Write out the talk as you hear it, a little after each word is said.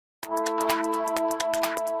Hello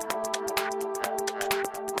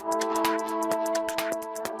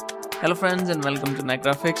friends and welcome to Knack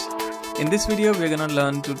Graphics. In this video we're gonna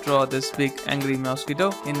learn to draw this big angry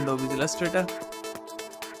mosquito in Adobe Illustrator.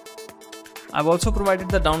 I've also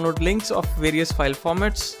provided the download links of various file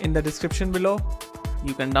formats in the description below.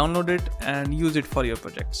 You can download it and use it for your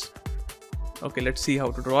projects. Okay, let's see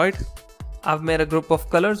how to draw it. I've made a group of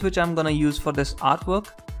colors which I'm gonna use for this artwork.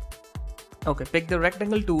 Okay, pick the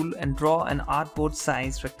rectangle tool and draw an artboard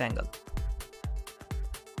size rectangle.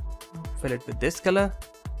 Fill it with this color.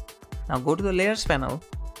 Now go to the layers panel,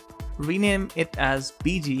 rename it as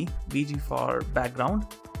BG for background,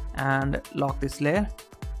 and lock this layer.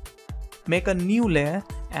 Make a new layer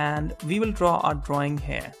and we will draw our drawing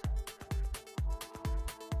here.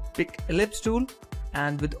 Pick ellipse tool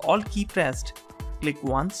and with Alt key pressed, click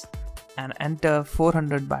once and enter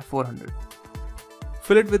 400 by 400.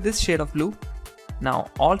 Fill it with this shade of blue. Now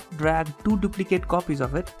Alt drag 2 duplicate copies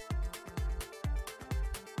of it.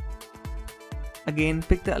 Again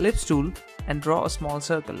pick the ellipse tool and draw a small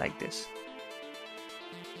circle like this.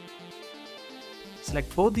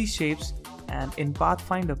 Select both these shapes and in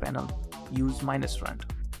Pathfinder panel use minus front.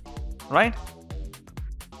 Right?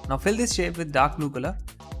 Now fill this shape with dark blue color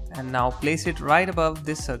and now place it right above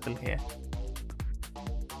this circle here.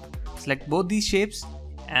 Select both these shapes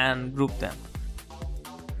and group them.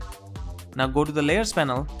 Now go to the layers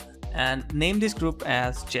panel and name this group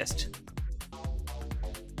as chest.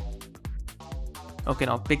 Okay,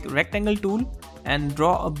 now pick rectangle tool and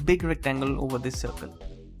draw a big rectangle over this circle.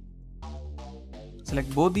 Select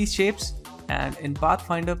both these shapes and in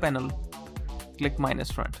Pathfinder panel click minus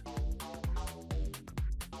front.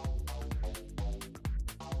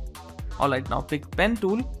 Alright, now pick pen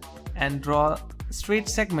tool and draw straight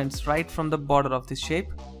segments right from the border of this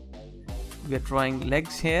shape. We are drawing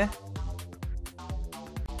legs here.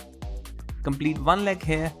 Complete one leg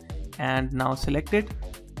here and now select it.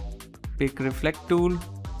 Pick reflect tool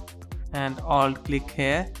and Alt click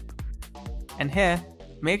here, and here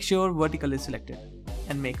make sure vertical is selected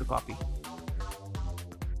and make a copy.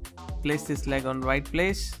 Place this leg on right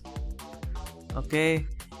place. Okay,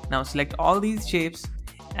 now select all these shapes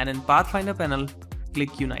and in Pathfinder panel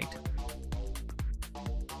click unite.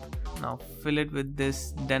 Now fill it with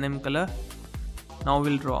this denim color. Now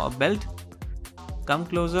we'll draw a belt. Come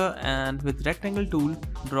closer and with rectangle tool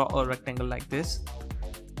draw a rectangle like this.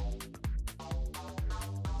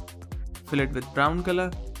 Fill it with brown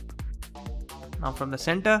color. Now from the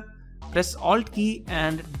center press Alt key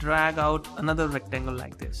and drag out another rectangle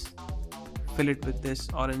like this. Fill it with this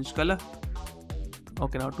orange color.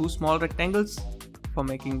 Okay, now two small rectangles for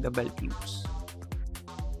making the belt loops.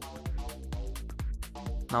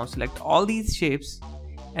 Now select all these shapes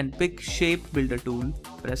and pick shape builder tool.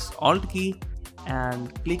 Press Alt key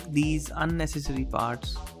and click these unnecessary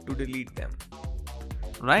parts to delete them.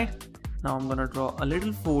 Right? Now I'm gonna draw a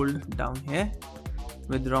little fold down here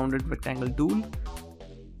with rounded rectangle tool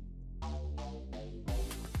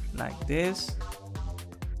like this.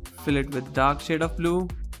 Fill it with dark shade of blue.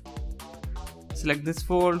 Select this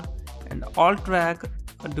fold and Alt drag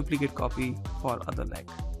a duplicate copy for other leg.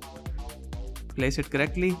 Place it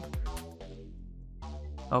correctly.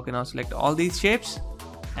 Okay, now select all these shapes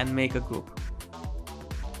and make a group.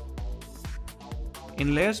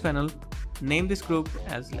 In layers panel, name this group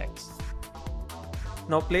as legs.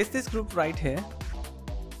 Now place this group right here.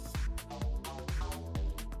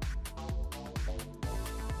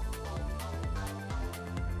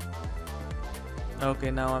 Okay,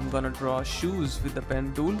 now I'm gonna draw shoes with the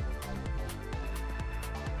pen tool.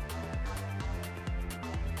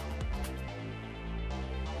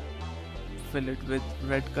 Fill it with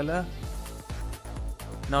red color.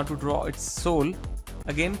 Now to draw its sole,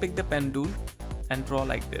 again pick the pen tool and draw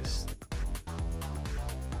like this.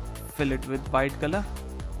 Fill it with white color.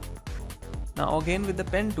 Now again with the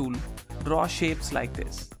pen tool, draw shapes like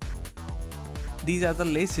this. These are the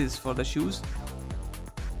laces for the shoes.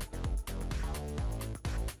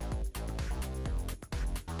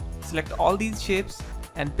 Select all these shapes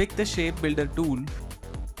and pick the shape builder tool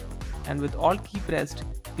and with Alt key pressed,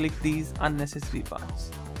 click these unnecessary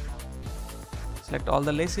parts. Select all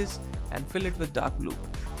the laces and fill it with dark blue.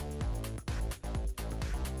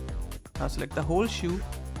 Now select the whole shoe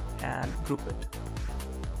and group it.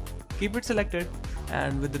 Keep it selected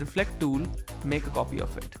and with the reflect tool make a copy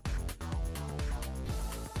of it.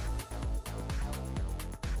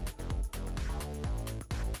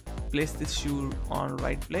 Place this shoe on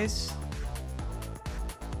right place.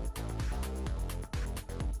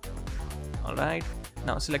 Alright,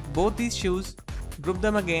 now select both these shoes, group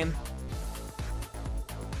them again,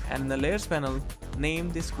 and in the layers panel name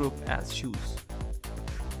this group as shoes.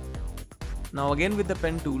 Now again with the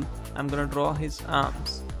pen tool, I'm gonna draw his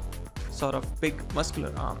arms, sort of big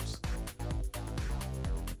muscular arms.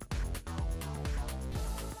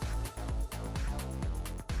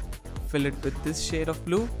 Fill it with this shade of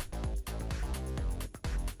blue.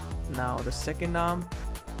 Now the second arm.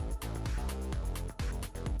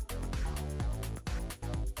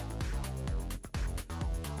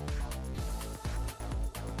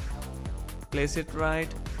 Place it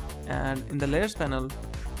right, and in the layers panel,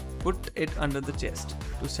 put it under the chest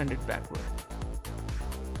to send it backward.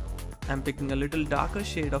 I'm picking a little darker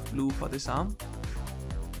shade of blue for this arm.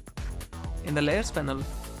 In the layers panel,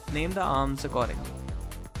 name the arms accordingly.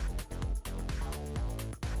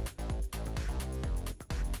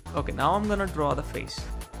 Okay, now I'm gonna draw the face.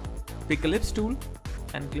 Pick ellipse tool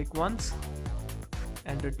and click once.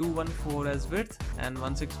 Enter 214 as width and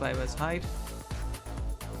 165 as height.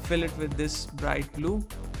 Fill it with this bright blue.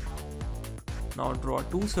 Now draw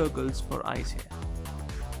 2 circles for eyes here.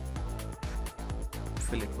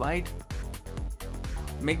 Fill it white.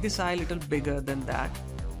 Make this eye a little bigger than that.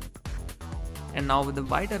 And now with the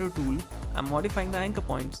white arrow tool, I'm modifying the anchor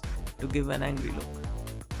points to give an angry look.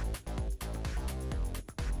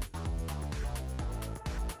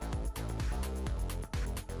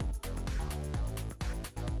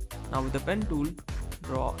 Now with the pen tool,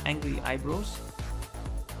 draw angry eyebrows.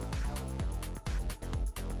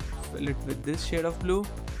 Fill it with this shade of blue.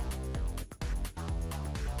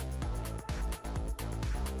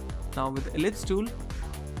 Now with the ellipse tool,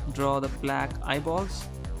 draw the black eyeballs.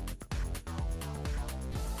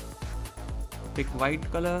 Pick white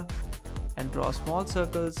color and draw small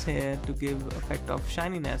circles here to give effect of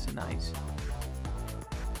shininess in eyes.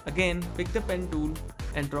 Again, pick the pen tool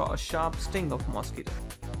and draw a sharp sting of mosquito.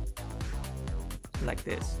 Like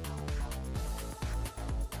this.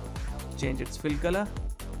 Change its fill color.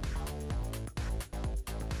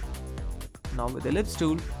 Now with the ellipse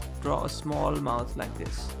tool, draw a small mouth like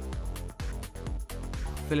this.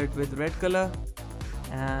 Fill it with red color,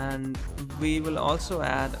 and we will also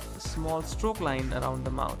add a small stroke line around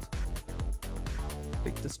the mouth.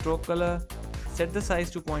 Pick the stroke color, set the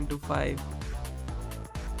size to 0.25.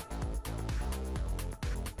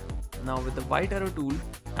 Now with the white arrow tool,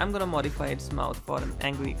 I'm gonna modify its mouth for an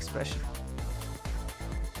angry expression.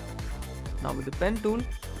 Now with the pen tool,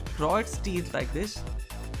 draw its teeth like this.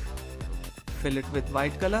 Fill it with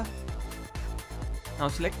white color. Now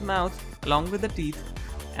select mouth along with the teeth,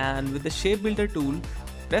 and with the shape builder tool,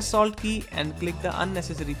 press Alt key and click the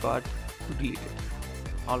unnecessary part to delete it.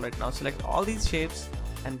 Alright, now select all these shapes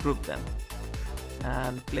and group them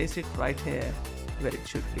and place it right here where it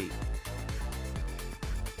should be.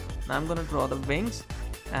 Now I'm gonna draw the wings,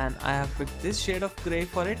 and I have picked this shade of gray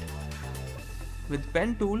for it. With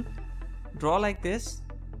pen tool, draw like this.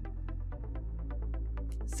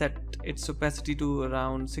 Set its opacity to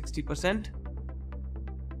around 60%.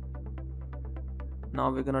 Now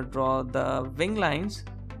we're gonna draw the wing lines.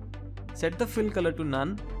 Set the fill color to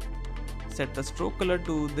none. Set the stroke color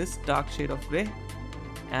to this dark shade of gray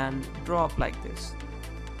and draw up like this.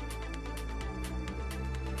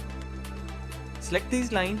 Select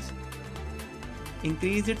these lines.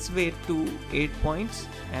 Increase its weight to 8 points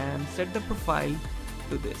and set the profile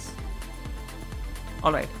to this.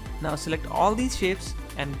 Alright, now select all these shapes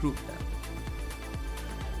and group them.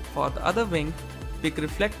 For the other wing, pick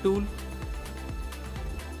reflect tool,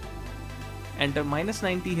 enter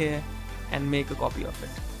 -90 here and make a copy of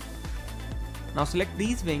it. Now select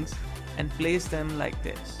these wings and place them like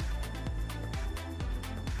this.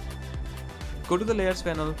 Go to the layers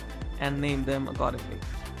panel and name them accordingly.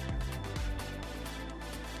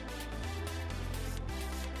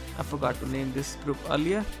 I forgot to name this group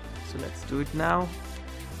earlier, so let's do it now.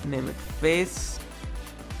 Name it face.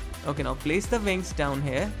 Okay, now place the wings down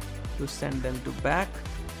here to send them to back.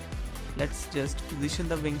 Let's just position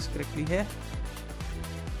the wings correctly here.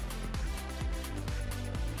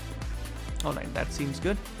 Alright, that seems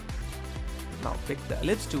good. Now pick the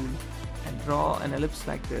ellipse tool and draw an ellipse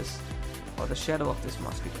like this for the shadow of this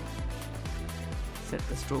mosquito. Set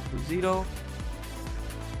the stroke to 0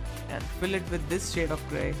 and fill it with this shade of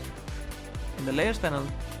gray. In the layers panel,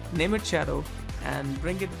 name it shadow and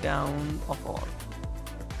bring it down of all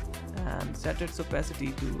and set its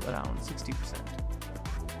opacity to around 60%.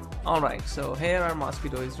 Alright, so here our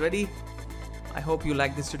mosquito is ready. I hope you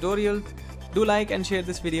like this tutorial. Do like and share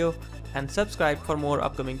this video and subscribe for more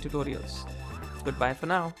upcoming tutorials. Goodbye for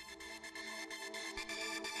now.